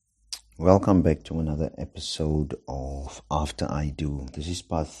Welcome back to another episode of After I Do. This is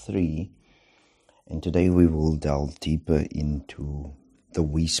part 3, and today we will delve deeper into the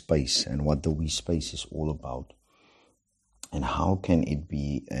we space and what the we space is all about, and how can it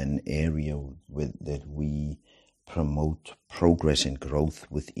be an area that we promote progress and growth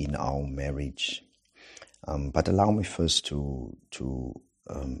within our marriage. But allow me first to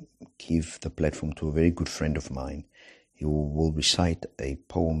give the platform to a very good friend of mine. He will recite a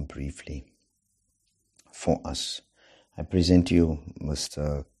poem briefly for us. I present to you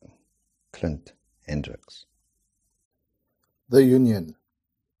Mr. Clint Hendricks. The Union.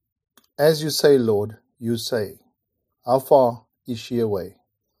 As you say, Lord, you say, how far is she away?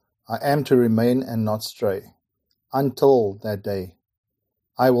 I am to remain and not stray, until that day.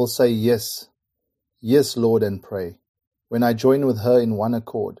 I will say yes, yes, Lord, and pray, when I join with her in one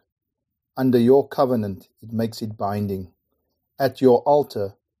accord. Under your covenant, it makes it binding. At your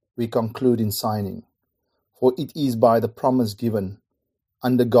altar, we conclude in signing. For it is by the promise given,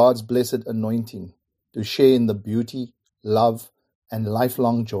 under God's blessed anointing, to share in the beauty, love, and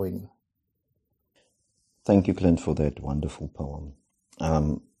lifelong joining. Thank you, Clint, for that wonderful poem.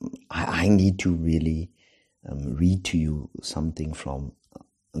 I need to really read to you something from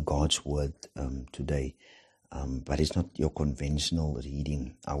God's word today. But it's not your conventional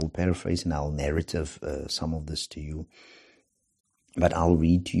reading. I will paraphrase and I'll narrative some of this to you. But I'll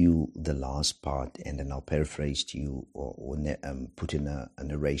read to you the last part, and then I'll paraphrase to you or put in a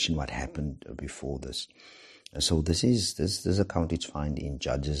narration what happened before this. So this account is found in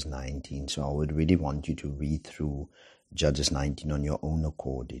Judges 19. So I would really want you to read through Judges 19 on your own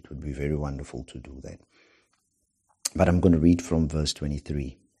accord. It would be very wonderful to do that. But I'm going to read from verse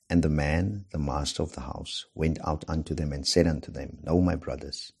 23. And the man, the master of the house, went out unto them and said unto them, No, my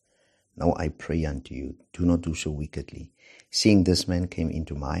brothers, now I pray unto you, do not do so wickedly. Seeing this man came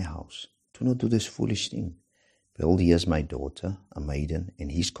into my house, do not do this foolish thing. Behold, he is my daughter, a maiden, and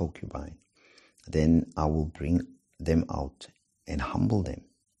his concubine. Then I will bring them out and humble them,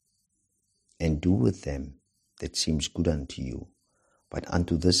 and do with them that seems good unto you. But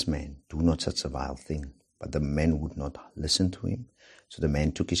unto this man do not such a vile thing. But the men would not listen to him. So the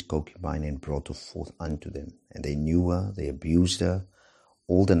man took his concubine and brought her forth unto them. And they knew her, they abused her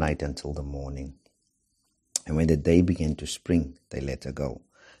all the night until the morning. And when the day began to spring, they let her go.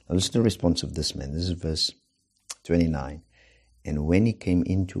 Now listen to the response of this man. This is verse 29. And when he came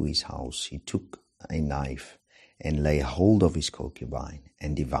into his house, he took a knife and laid hold of his concubine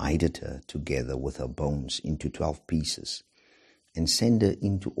and divided her together with her bones into 12 pieces and sent her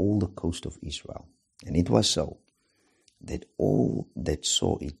into all the coast of Israel. And it was so that all that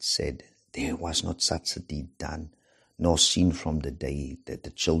saw it said, there was not such a deed done, nor seen from the day that the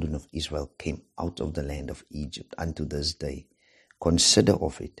children of Israel came out of the land of Egypt unto this day. Consider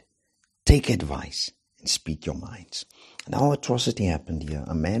of it, take advice, and speak your minds. Now atrocity happened here.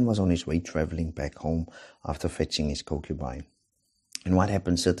 A man was on his way traveling back home after fetching his concubine. And what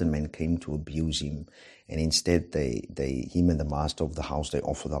happened? Certain men came to abuse him, and instead him and the master of the house, they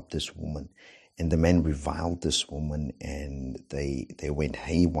offered up this woman. And the men reviled this woman, and they went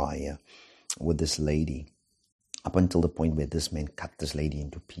haywire with this lady, up until the point where this man cut this lady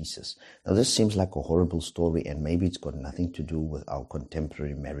into pieces. Now this seems like a horrible story, and maybe it's got nothing to do with our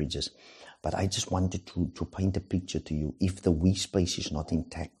contemporary marriages, but I just wanted to paint a picture to you. If the we space is not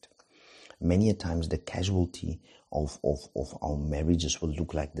intact, many a times the casualty of our marriages will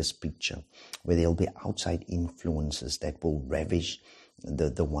look like this picture, where there'll be outside influences that will ravish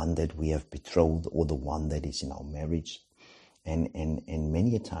the one that we have betrothed or the one that is in our marriage. And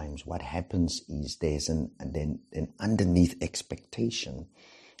many a times what happens is there's an underneath expectation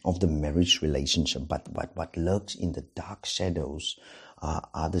of the marriage relationship, but what lurks in the dark shadows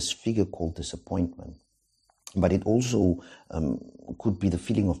are this figure called disappointment. But it also could be the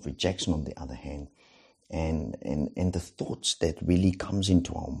feeling of rejection on the other hand. And the thoughts that really comes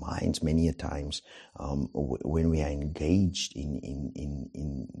into our minds many a times when we are engaged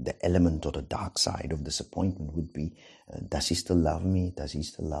in the element or the dark side of disappointment would be, does he still love me? Does he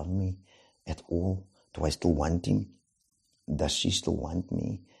still love me at all? Do I still want him? Does she still want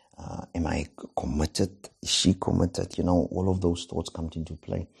me? Am I committed? Is she committed? All of those thoughts come into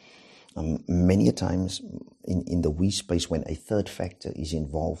play. Many a times in the we space, when a third factor is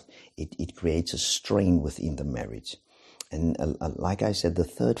involved, it creates a strain within the marriage. And like I said, the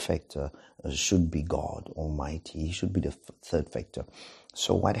third factor should be God Almighty. He should be the third factor.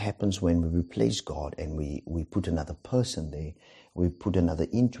 So what happens when we replace God and we put another person there, we put another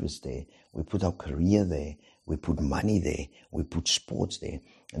interest there, we put our career there, we put money there, we put sports there,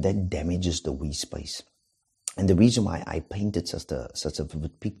 and that damages the we space. And the reason why I painted such a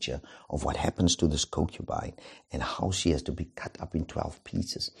vivid picture of what happens to this concubine and how she has to be cut up in 12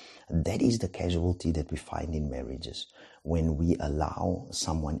 pieces, that is the casualty that we find in marriages when we allow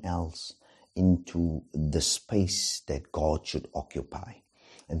someone else into the space that God should occupy.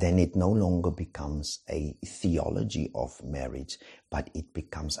 And then it no longer becomes a theology of marriage, but it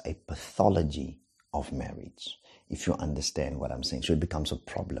becomes a pathology of marriage, if you understand what I'm saying. So it becomes a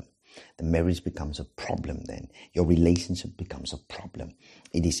problem. The marriage becomes a problem then. Your relationship becomes a problem.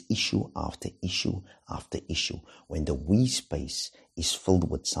 It is issue after issue after issue when the we space is filled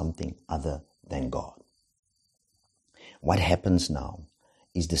with something other than God. What happens now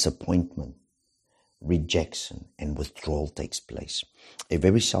is disappointment, rejection, and withdrawal takes place. A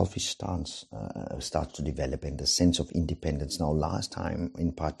very selfish stance starts to develop, and the sense of independence. Now, last time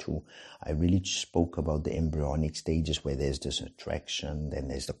in part 2, I really spoke about the embryonic stages where there's this attraction, then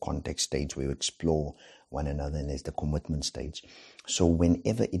there's the contact stage where you explore one another, and there's the commitment stage. So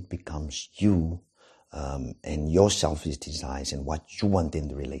whenever it becomes you and your selfish desires and what you want in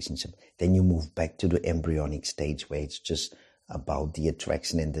the relationship, then you move back to the embryonic stage where it's just about the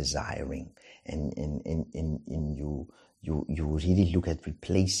attraction and desiring, and you really look at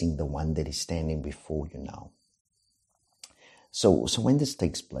replacing the one that is standing before you now. So when this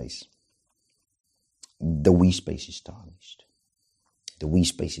takes place, the we space is tarnished. The we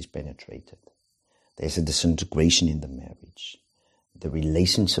space is penetrated. There's a disintegration in the marriage. The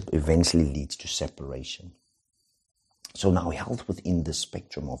relationship eventually leads to separation. So now health within the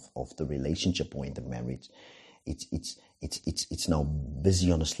spectrum of the relationship or in the marriage, it's now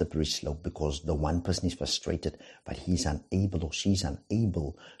busy on a slippery slope because the one person is frustrated, but he's unable or she's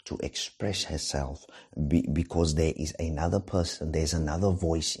unable to express herself because there is another person, there's another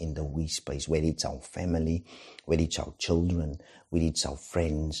voice in the we space, whether it's our family, whether it's our children, whether it's our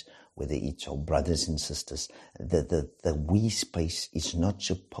friends, whether it's our brothers and sisters. The we space is not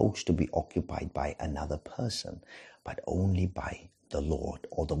supposed to be occupied by another person, but only by the Lord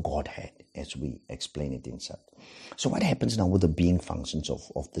or the Godhead, as we explain it inside. So what happens now with the being functions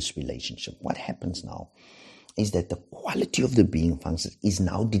of this relationship? What happens now is that the quality of the being functions is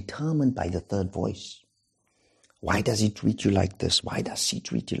now determined by the third voice. Why does he treat you like this? Why does she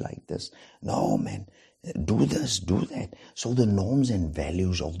treat you like this? No, man, do this, do that. So the norms and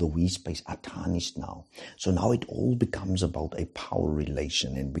values of the we space are tarnished now. So now it all becomes about a power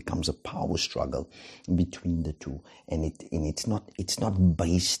relation and becomes a power struggle between the two. And it's not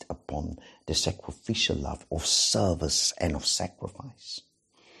based upon the sacrificial love of service and of sacrifice.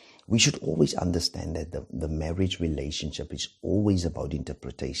 We should always understand that the marriage relationship is always about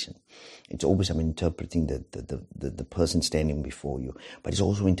interpretation. It's always about interpreting the person standing before you, but it's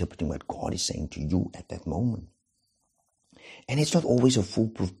also interpreting what God is saying to you at that moment. And it's not always a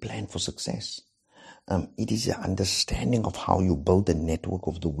foolproof plan for success. It is an understanding of how you build the network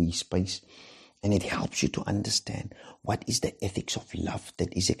of the we space, and it helps you to understand what is the ethics of love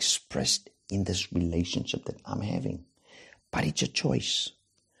that is expressed in this relationship that I'm having. But it's a choice.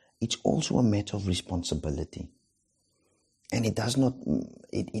 It's also a matter of responsibility. And it does not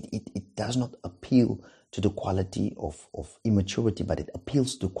appeal to the quality of immaturity, but it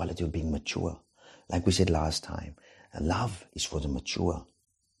appeals to the quality of being mature. Like we said last time, love is for the mature.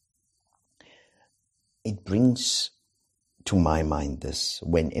 It brings to my mind this: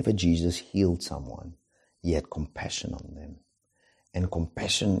 whenever Jesus healed someone, he had compassion on them. And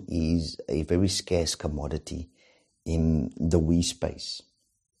compassion is a very scarce commodity in the we space.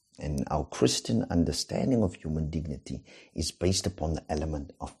 And our Christian understanding of human dignity is based upon the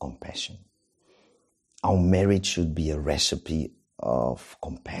element of compassion. Our marriage should be a recipe of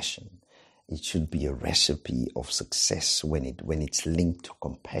compassion. It should be a recipe of success when it's linked to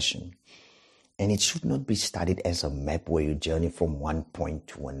compassion. And it should not be studied as a map where you journey from one point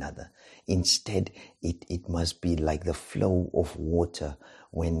to another. Instead, it must be like the flow of water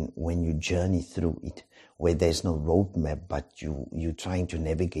when you journey through it, where there's no roadmap, but you're trying to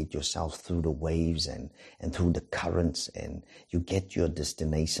navigate yourself through the waves and through the currents, and you get your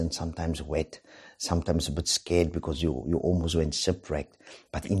destination, sometimes wet, sometimes a bit scared because you almost went shipwrecked,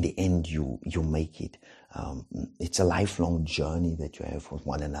 but in the end you make it. It's a lifelong journey that you have with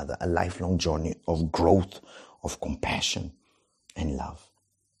one another, a lifelong journey of growth, of compassion and love.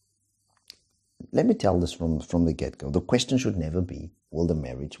 Let me tell this from the get-go. The question should never be, will the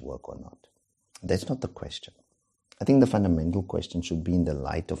marriage work or not? That's not the question. I think the fundamental question should be in the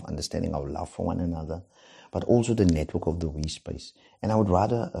light of understanding our love for one another, but also the network of the we space. And I would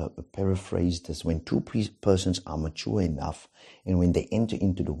rather paraphrase this: when two persons are mature enough and when they enter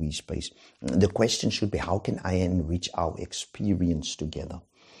into the we space, the question should be, how can I enrich our experience together?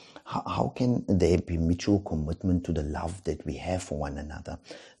 How can there be mutual commitment to the love that we have for one another?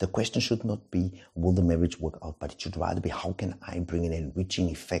 The question should not be, will the marriage work out? But it should rather be, how can I bring an enriching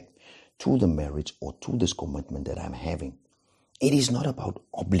effect to the marriage or to this commitment that I'm having? It is not about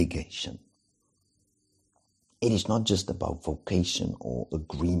obligation. It is not just about vocation or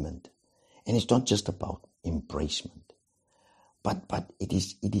agreement. And it's not just about embracement. But it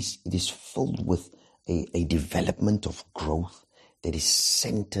is filled with a development of growth that is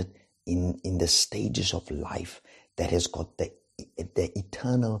centered in the stages of life that has got the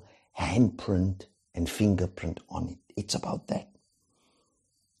eternal handprint and fingerprint on it. It's about that.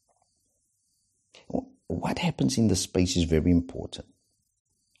 What happens in the space is very important.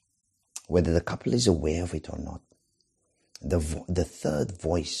 Whether the couple is aware of it or not. The third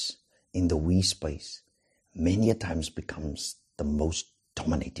voice in the we space many a times becomes the most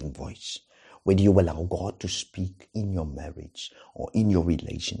dominating voice. Whether you allow God to speak in your marriage or in your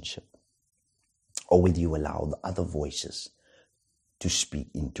relationship, or whether you allow the other voices to speak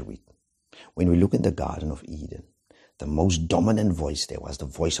into it. When we look in the Garden of Eden, the most dominant voice there was the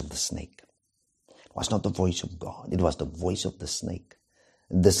voice of the snake. It was not the voice of God. It was the voice of the snake.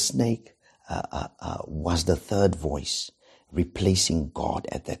 The snake was the third voice, replacing God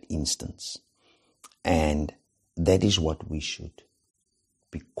at that instance. And that is what we should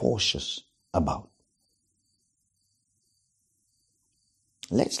be cautious about.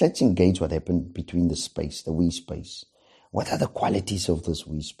 Let's engage what happened between the space, the we space. What are the qualities of this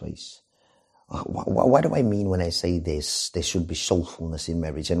we space? What do I mean when I say there should be soulfulness in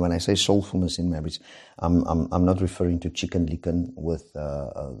marriage? And when I say soulfulness in marriage, I'm not referring to chicken licken with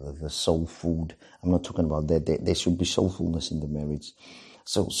the soul food. I'm not talking about that. There should be soulfulness in the marriage.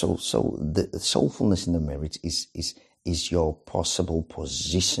 So the soulfulness in the marriage is your possible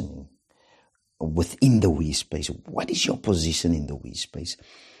positioning within the we space. What is your position in the we space?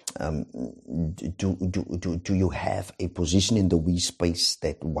 Do you have a position in the we space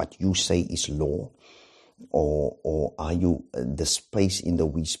that what you say is law, or are you the space in the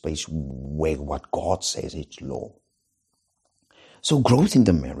we space where what God says is law? So growth in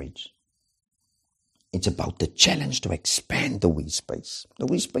the marriage, it's about the challenge to expand the we space. The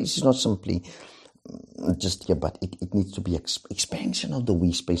we space is not simply just here, but it needs to be expansion of the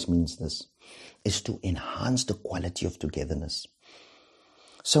we space. Means this is to enhance the quality of togetherness.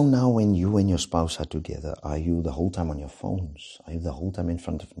 So now when you and your spouse are together, are you the whole time on your phones? Are you the whole time in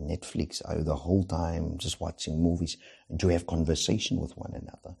front of Netflix? Are you the whole time just watching movies? Do you have conversation with one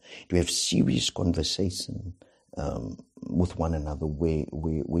another? Do you have serious conversation with one another where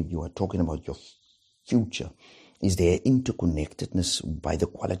you are talking about your future? Is there interconnectedness by the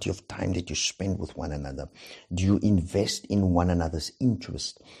quality of time that you spend with one another? Do you invest in one another's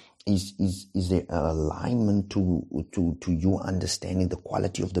interest? Is there an alignment to you understanding the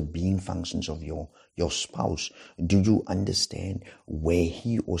quality of the being functions of your spouse? Do you understand where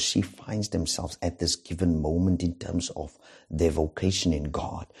he or she finds themselves at this given moment in terms of their vocation in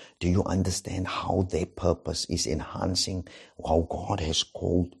God? Do you understand how their purpose is enhancing how God has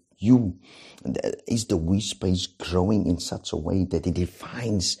called you? Is the we space growing in such a way that it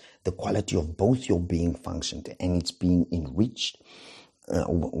defines the quality of both your being function and it's being enriched?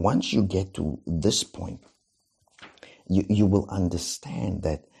 Once you get to this point, you will understand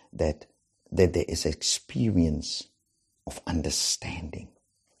that there is an experience of understanding.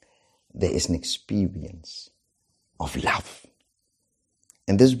 There is an experience of love.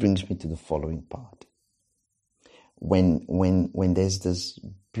 And this brings me to the following part. When there's this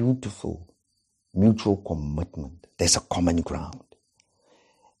beautiful mutual commitment, there's a common ground,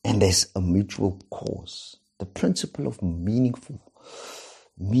 and there's a mutual cause. The principle of meaningful,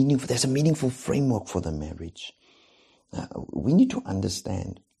 there's a meaningful framework for the marriage. We need to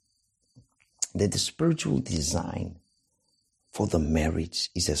understand that the spiritual design for the marriage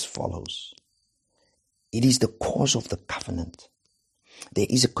is as follows. It is the cause of the covenant. There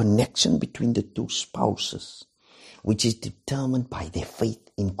is a connection between the two spouses, which is determined by their faith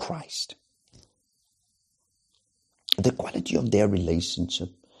in Christ. The quality of their relationship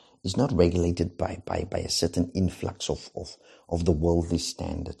is not regulated by a certain influx of the worldly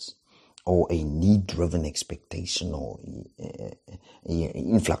standards or a need-driven expectation or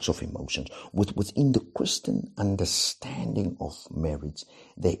influx of emotions. Within the Christian understanding of marriage,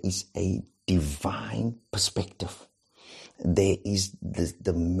 there is a divine perspective. There is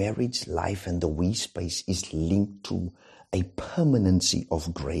the marriage life and the we space is linked to a permanency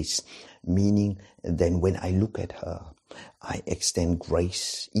of grace, meaning then when I look at her, I extend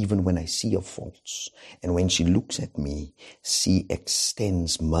grace even when I see her faults. And when she looks at me, she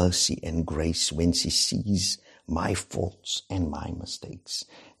extends mercy and grace when she sees my faults and my mistakes.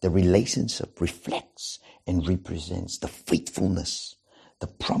 The relationship reflects and represents the faithfulness, the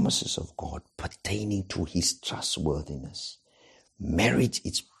promises of God pertaining to His trustworthiness. Marriage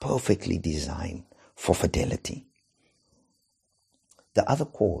is perfectly designed for fidelity. The other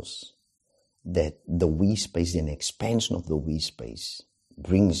cause that the we space, an expansion of the we space,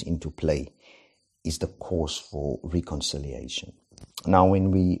 brings into play is the cause for reconciliation. Now,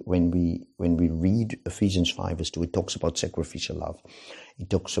 when we read Ephesians 5 verse 2, it talks about sacrificial love. It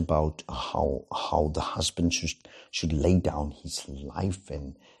talks about how the husband should lay down his life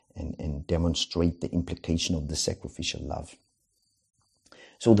and demonstrate the implication of the sacrificial love.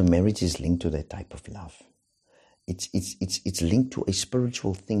 So the marriage is linked to that type of love. It's linked to a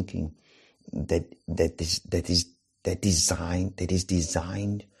spiritual thinking that is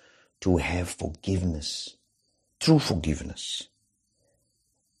designed to have forgiveness, true forgiveness,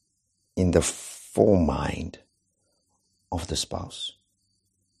 in the foremind of the spouse.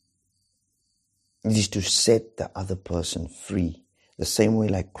 It is to set the other person free, the same way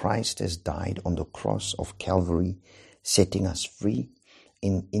like Christ has died on the cross of Calvary, setting us free.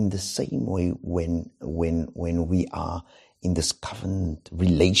 In the same way, when we are in this covenant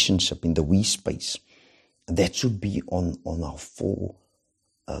relationship in the we space, that should be on our full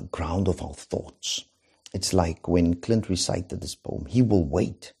ground of our thoughts. It's like when Clint recited this poem, he will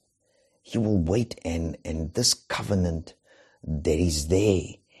wait, and this covenant that is there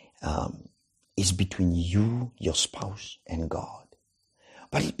is between you, your spouse, and God.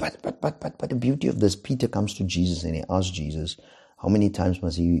 But the beauty of this, Peter comes to Jesus and he asks Jesus, how many times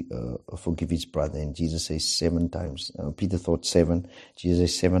must he forgive his brother? And Jesus says 7 times. Peter thought 7. Jesus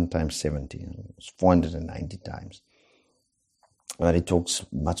says 7 times 70. It's 490 times. But it talks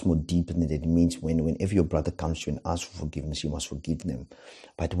much more deeper than that. It means whenever your brother comes to you and asks for forgiveness, you must forgive them.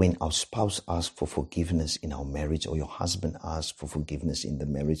 But when our spouse asks for forgiveness in our marriage, or your husband asks for forgiveness in the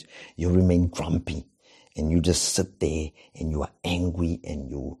marriage, you remain grumpy. And you just sit there and you are angry and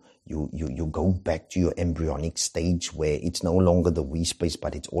you go back to your embryonic stage where it's no longer the we space,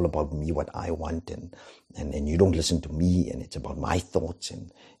 but it's all about me, what I want, and you don't listen to me, and it's about my thoughts,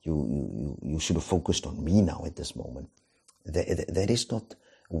 and you should have focused on me now at this moment. That is not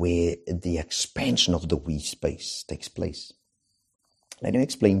where the expansion of the we space takes place. Let me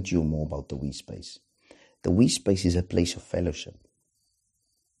explain to you more about the we space. The we space is a place of fellowship.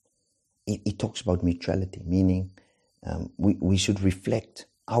 It talks about mutuality, meaning we should reflect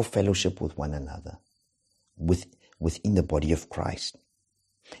our fellowship with one another within the body of Christ.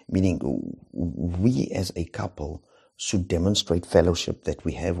 Meaning we as a couple should demonstrate fellowship that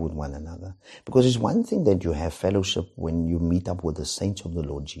we have with one another. Because it's one thing that you have fellowship when you meet up with the saints of the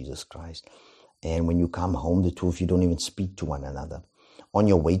Lord Jesus Christ. And when you come home, the two of you don't even speak to one another. On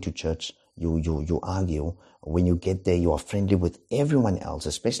your way to church, you argue. When you get there, you are friendly with everyone else,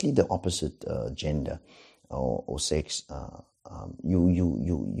 especially the opposite gender or sex.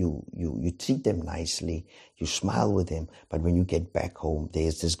 You treat them nicely, you smile with them, but when you get back home,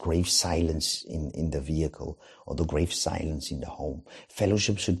 there's this grave silence in the vehicle, or the grave silence in the home.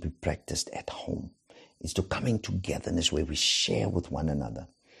 Fellowship should be practiced at home. It's to coming togetherness where we share with one another.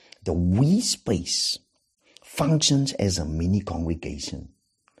 The we space functions as a mini congregation,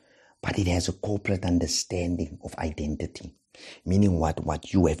 but it has a corporate understanding of identity. Meaning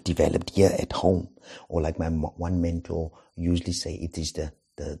what you have developed here at home, or like my one mentor usually say, it is the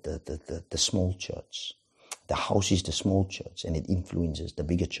small church. The house is the small church, and it influences the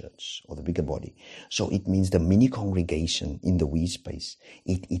bigger church or the bigger body. So it means the mini congregation in the we space,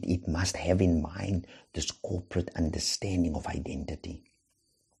 it must have in mind this corporate understanding of identity.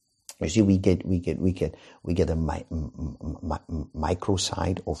 You see, we get a micro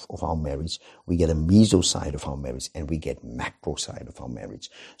side of our marriage, we get a meso side of our marriage, and we get macro side of our marriage.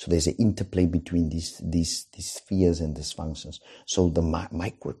 So there's an interplay between these spheres and these functions. So the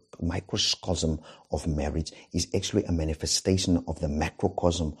microcosm of marriage is actually a manifestation of the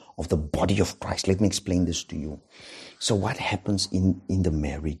macrocosm of the body of Christ. Let me explain this to you. So what happens in the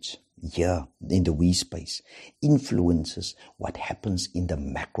marriage here in the we space influences what happens in the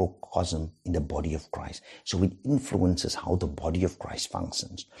macrocosm in the body of Christ. So it influences how the body of Christ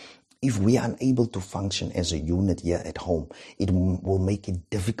functions. If we are unable to function as a unit here at home, it will make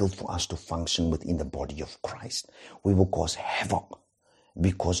it difficult for us to function within the body of Christ. We will cause havoc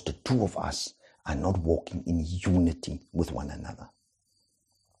because the two of us are not walking in unity with one another.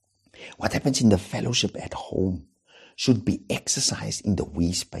 What happens in the fellowship at home should be exercised in the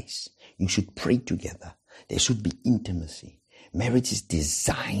we space. You should pray together. There should be intimacy. Marriage is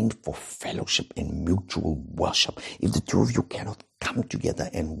designed for fellowship and mutual worship. If the two of you cannot come together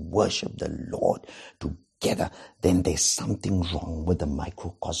and worship the Lord, to together, then there's something wrong with the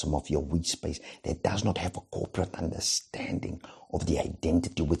microcosm of your we space that does not have a corporate understanding of the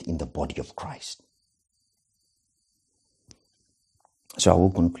identity within the body of Christ. So I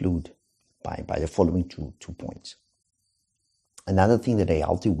will conclude by the following two points. Another thing that a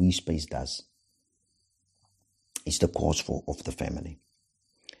healthy we space does is the cause of the family.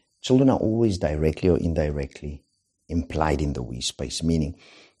 Children are always directly or indirectly implied in the we space, meaning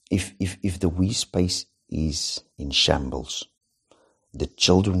if the we space is in shambles, the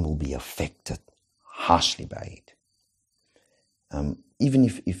children will be affected harshly by it.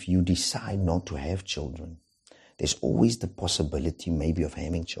 Even if you decide not to have children, there's always the possibility maybe of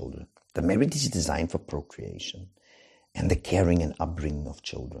having children. The marriage is designed for procreation and the caring and upbringing of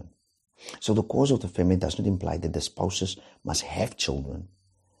children. So the cause of the family does not imply that the spouses must have children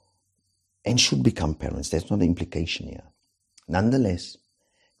and should become parents. That's not the implication here. Nonetheless,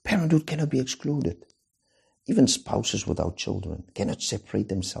 parenthood cannot be excluded. Even spouses without children cannot separate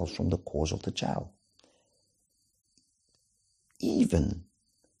themselves from the cause of the child. Even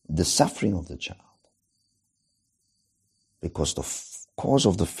the suffering of the child, because the cause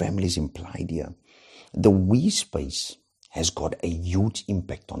of the family is implied here. The we space has got a huge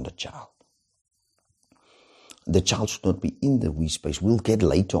impact on the child. The child should not be in the we space. We'll get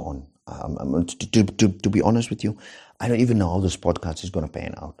later on. To be honest with you, I don't even know how this podcast is going to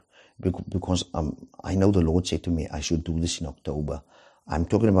pan out, because I know the Lord said to me I should do this in October. I'm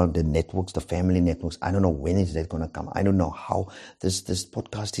talking about the networks, the family networks. I don't know when is that going to come. I don't know how. This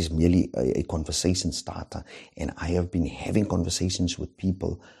podcast is merely a conversation starter, and I have been having conversations with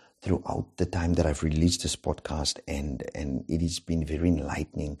people throughout the time that I've released this podcast, and it has been very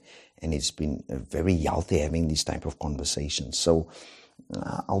enlightening, and it's been very healthy having these type of conversations. So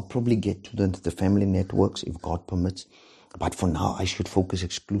I'll probably get to the family networks if God permits, but for now I should focus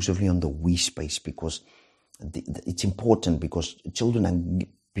exclusively on the we space, because it's important, because children are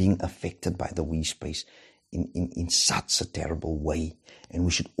being affected by the we space in such a terrible way. And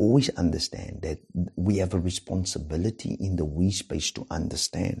we should always understand that we have a responsibility in the we space to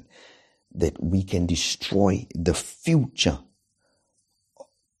understand that we can destroy the future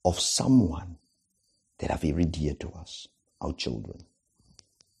of someone that are very dear to us, our children.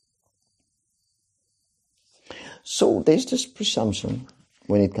 So there's this presumption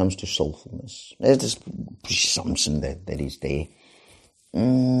when it comes to soulfulness. There's this presumption that is there.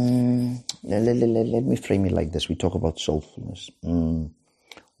 Let me frame it like this. We talk about soulfulness.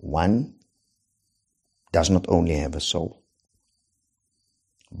 One does not only have a soul,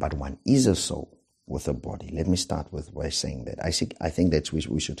 but one is a soul with a body. Let me start by saying that. I think that's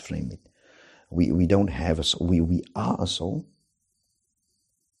we should frame it. We don't have a soul. We are a soul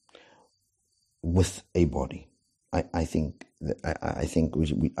with a body. I think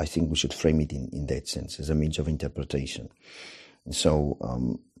we should frame it in that sense as a means of interpretation. So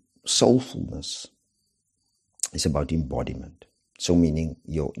soulfulness is about embodiment. So meaning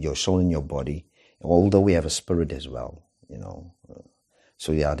your soul and your body, although we have a spirit as well,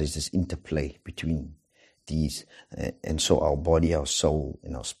 so there's this interplay between these, and so our body, our soul,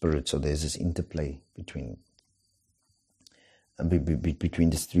 and our spirit. So there's this interplay between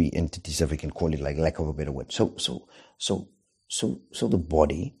these three entities, if we can call it, like lack of a better word. So the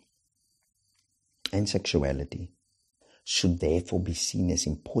body and sexuality should therefore be seen as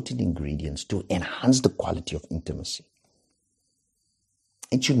important ingredients to enhance the quality of intimacy.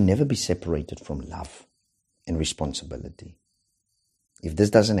 It should never be separated from love and responsibility. If this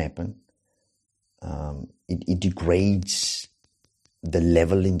doesn't happen, it degrades the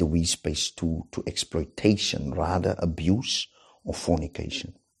level in the we space to exploitation, rather abuse or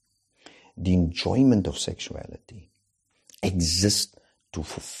fornication. The enjoyment of sexuality exists to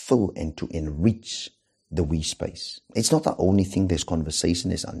fulfill and to enrich the we space. It's not the only thing. There's conversation,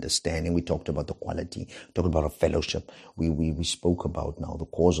 there's understanding. We talked about the quality, talked about a fellowship. We spoke about now the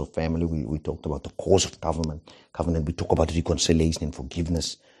cause of family. We talked about the cause of covenant. We talk about reconciliation and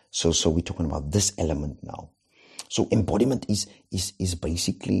forgiveness. So we're talking about this element now. So embodiment is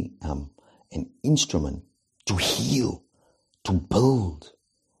basically an instrument to heal, to build,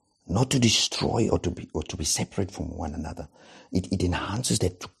 not to destroy or to be separate from one another. It enhances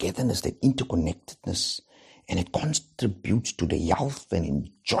that togetherness, that interconnectedness, and it contributes to the health and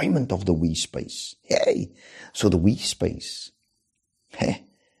enjoyment of the we space. So the we space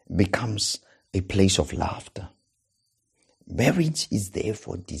becomes a place of laughter. Marriage is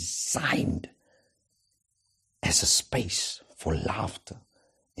therefore designed as a space for laughter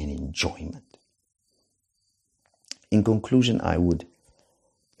and enjoyment. In conclusion, I would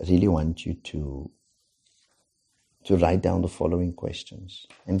really want you to to write down the following questions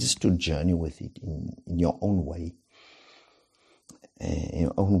and just to journey with it in your own way,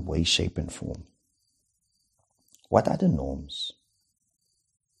 shape and form. What are the norms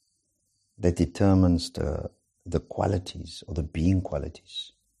that determines the qualities or the being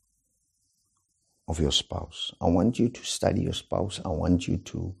qualities of your spouse? I want you to study your spouse. I want you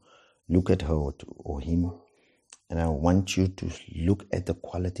to look at her or him, and I want you to look at the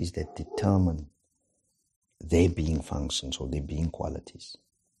qualities that determine their being functions or their being qualities.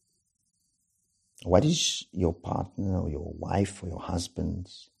 What is your partner or your wife or your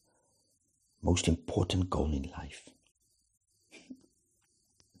husband's most important goal in life?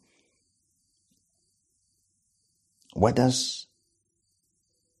 What is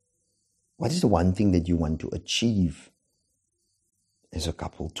the one thing that you want to achieve as a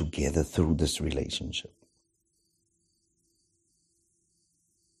couple together through this relationship?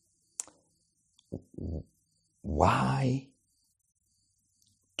 Why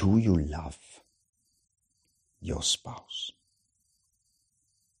do you love your spouse?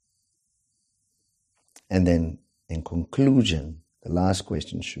 And then in conclusion, the last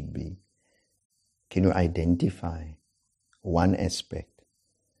question should be, can you identify one aspect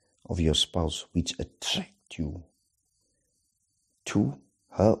of your spouse which attracts you to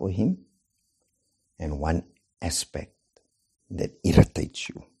her or him, and one aspect that irritates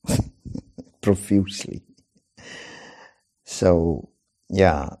you profusely? So,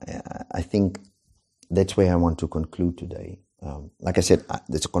 I think that's where I want to conclude today. Like I said,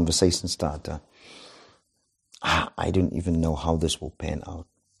 it's a conversation starter. I don't even know how this will pan out.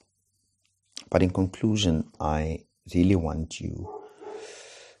 But in conclusion, I really want you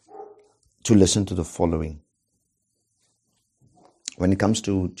to listen to the following. When it comes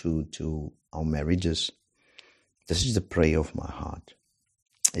to our marriages, this is the prayer of my heart.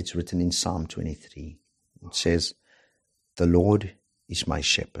 It's written in Psalm 23. It says, "The Lord is my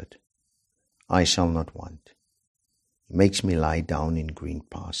shepherd. I shall not want. He makes me lie down in green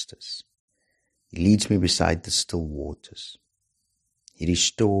pastures. He leads me beside the still waters. He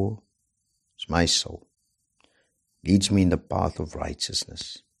restores my soul. Leads me in the path of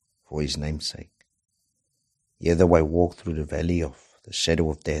righteousness for his name's sake. Yea, though I walk through the valley of the shadow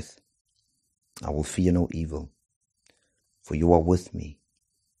of death, I will fear no evil, for you are with me.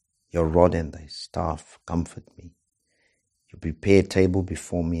 Your rod and thy staff comfort me. You prepare a table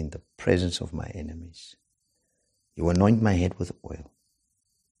before me in the presence of my enemies. You anoint my head with oil.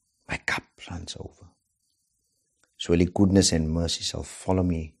 My cup runs over. Surely goodness and mercy shall follow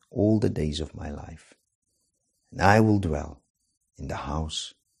me all the days of my life, and I will dwell in the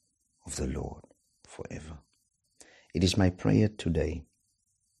house of the Lord forever." It is my prayer today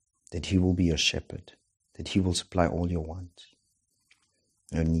that he will be your shepherd, that he will supply all your wants,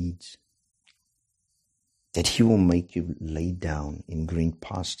 your needs, that he will make you lay down in green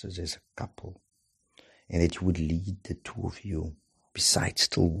pastures as a couple, and that you would lead the two of you beside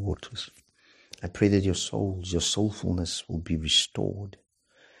still waters. I pray that your souls, your soulfulness will be restored,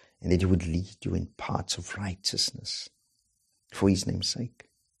 and that he would lead you in paths of righteousness for his name's sake.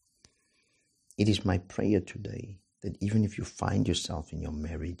 It is my prayer today that even if you find yourself in your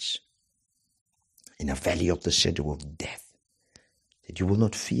marriage in a valley of the shadow of death, that you will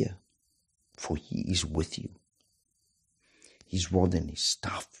not fear, for he is with you. His rod and his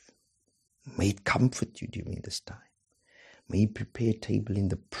staff may it comfort you during this time. May he prepare a table in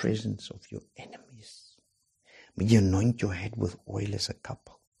the presence of your enemies. May he anoint your head with oil as a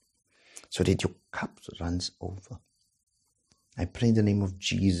couple, so that your cup runs over. I pray in the name of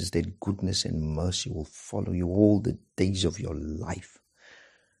Jesus that goodness and mercy will follow you all the days of your life,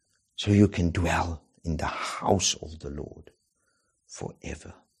 so you can dwell in the house of the Lord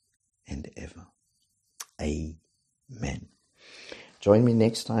forever and ever. Amen. Join me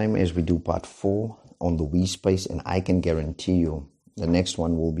next time as we do part 4 on the we space, and I can guarantee you the next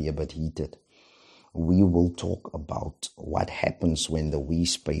one will be a bit heated. We will talk about what happens when the we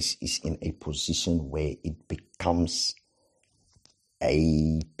space is in a position where it becomes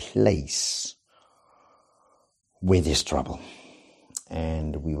a place where there's trouble.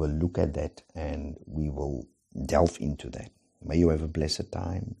 And we will look at that and we will delve into that. May you have a blessed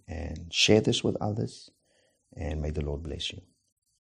time and share this with others, and may the Lord bless you.